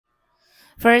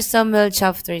First Samuel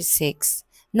chapter 6.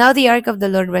 Now the ark of the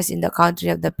Lord was in the country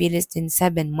of the Philistines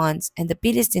 7 months, and the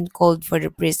Philistine called for the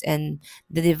priest and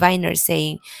the diviner,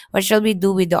 saying, what shall we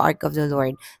do with the ark of the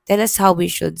Lord? Tell us how we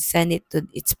should send it to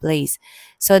its place.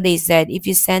 So they said, if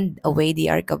you send away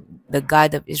the ark of the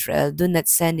God of Israel, do not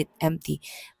send it empty,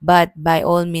 but by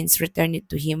all means return it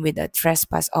to him with a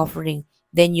trespass offering.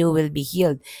 Then you will be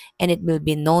healed, and it will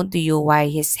be known to you why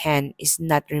his hand is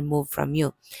not removed from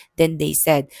you. Then they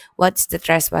said, what's the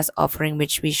trespass offering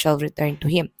which we shall return to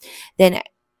him? Then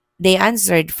they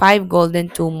answered, 5 golden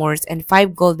tumors and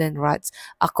 5 golden rods,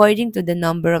 according to the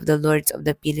number of the lords of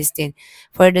the Philistine.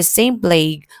 For the same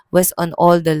plague was on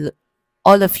all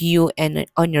of you and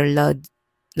on your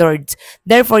lords.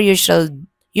 Therefore you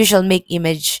shall make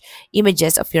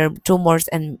images of your tumors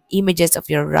and images of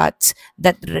your rots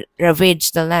that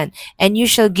ravage the land, and you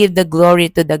shall give the glory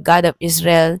to the God of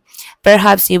Israel.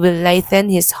 Perhaps he will lighten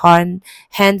his hand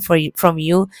from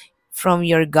you, from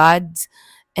your gods,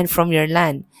 and from your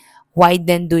land. Why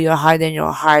then do you harden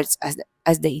your hearts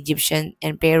as the Egyptian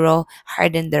and Pharaoh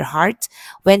hardened their hearts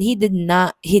when he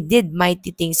did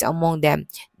mighty things among them?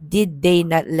 Did they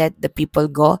not let the people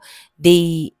go?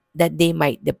 They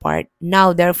might depart.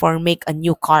 Now therefore make a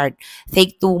new cart.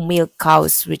 Take 2 milk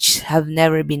cows which have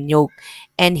never been yoked,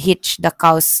 and hitch the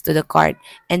cows to the cart,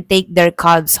 and take their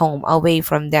calves home away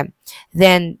from them.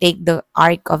 Then take the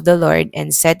ark of the Lord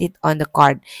and set it on the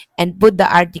cart, and put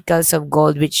the articles of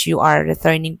gold which you are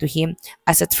returning to him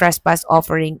as a trespass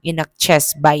offering in a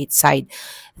chest by its side.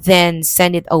 Then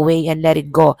send it away and let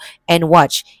it go, and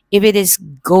watch. If it is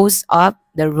goes up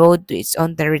the road to its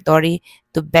own territory,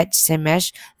 to Beth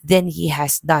Shemesh, then he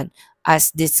has done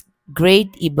us this great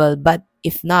evil. But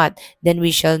if not, then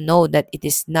we shall know that it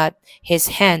is not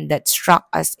his hand that struck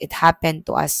us, it happened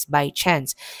to us by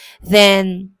chance.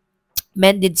 Then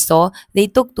men did so. They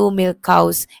took 2 milk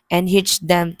cows and hitched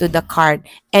them to the cart,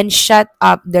 and shut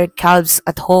up their calves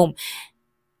at home.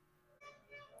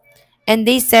 And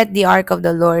they set the ark of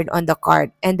the Lord on the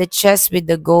cart, and the chest with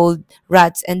the gold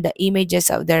rods and the images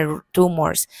of their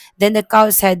tumors. Then the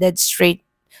cows headed straight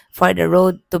for the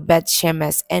road to Beth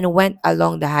Shemesh, and went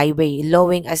along the highway,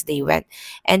 lowing as they went,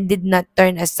 and did not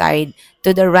turn aside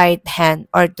to the right hand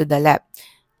or the left.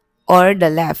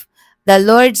 The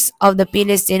lords of the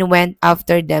Philistine went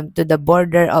after them to the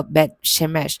border of Beth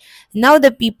Shemesh. Now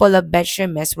the people of Beth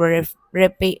Shemesh were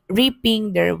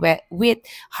reaping their wheat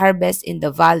harvest in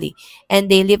the valley, and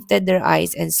they lifted their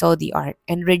eyes and saw the ark,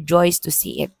 and rejoiced to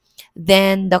see it.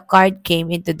 Then the cart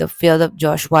came into the field of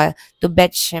Joshua to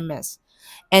Beth Shemesh,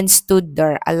 and stood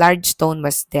there. A large stone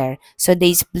was there. So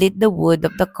they split the wood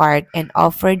of the cart, and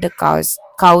offered the cows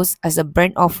as a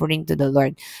burnt offering to the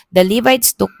Lord. The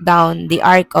Levites took down the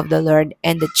ark of the Lord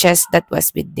and the chest that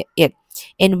was with it,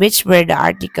 in which were the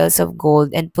articles of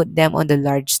gold, and put them on the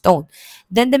large stone.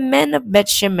 Then the men of Beth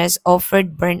Shemesh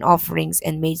offered burnt offerings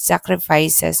and made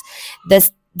sacrifices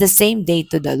the same day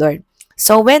to the Lord.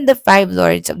 So when the 5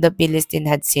 lords of the Philistine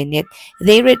had seen it,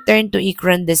 they returned to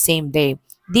Ekron the same day.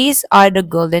 These are the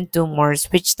golden tumors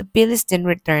which the Philistine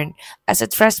returned as a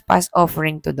trespass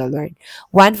offering to the Lord: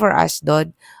 one for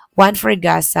Ashdod, one for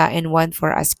Gaza, and one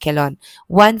for Askelon,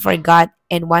 one for Gath,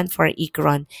 and one for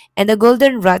Ekron. And the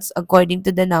golden rods according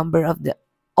to the number of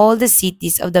all the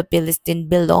cities of the Philistine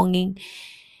belonging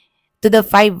to the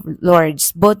 5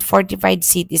 lords, both fortified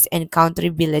cities and country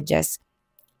villages,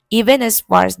 even as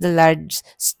far as the large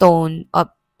stone of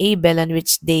Abel on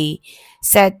which they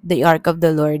set the ark of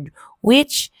the Lord,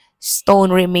 which stone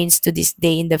remains to this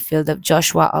day in the field of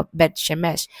Joshua of Beth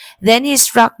Shemesh. Then he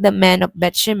struck the men of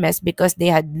Beth Shemesh because they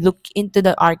had looked into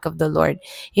the ark of the Lord.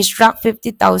 He struck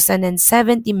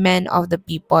 50,070 men of the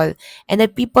people, and the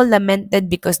people lamented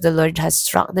because the Lord has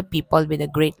struck the people with a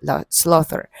great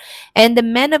slaughter. And the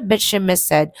men of Beth Shemesh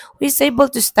said, who is able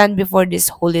to stand before this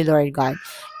holy Lord God?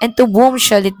 And to whom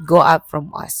shall it go up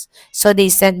from us? So they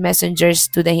sent messengers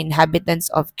to the inhabitants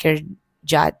of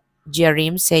Kirjath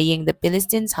Jearim, saying, the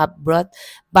Philistines have brought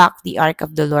back the ark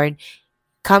of the Lord.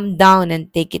 Come down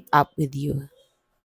and take it up with you.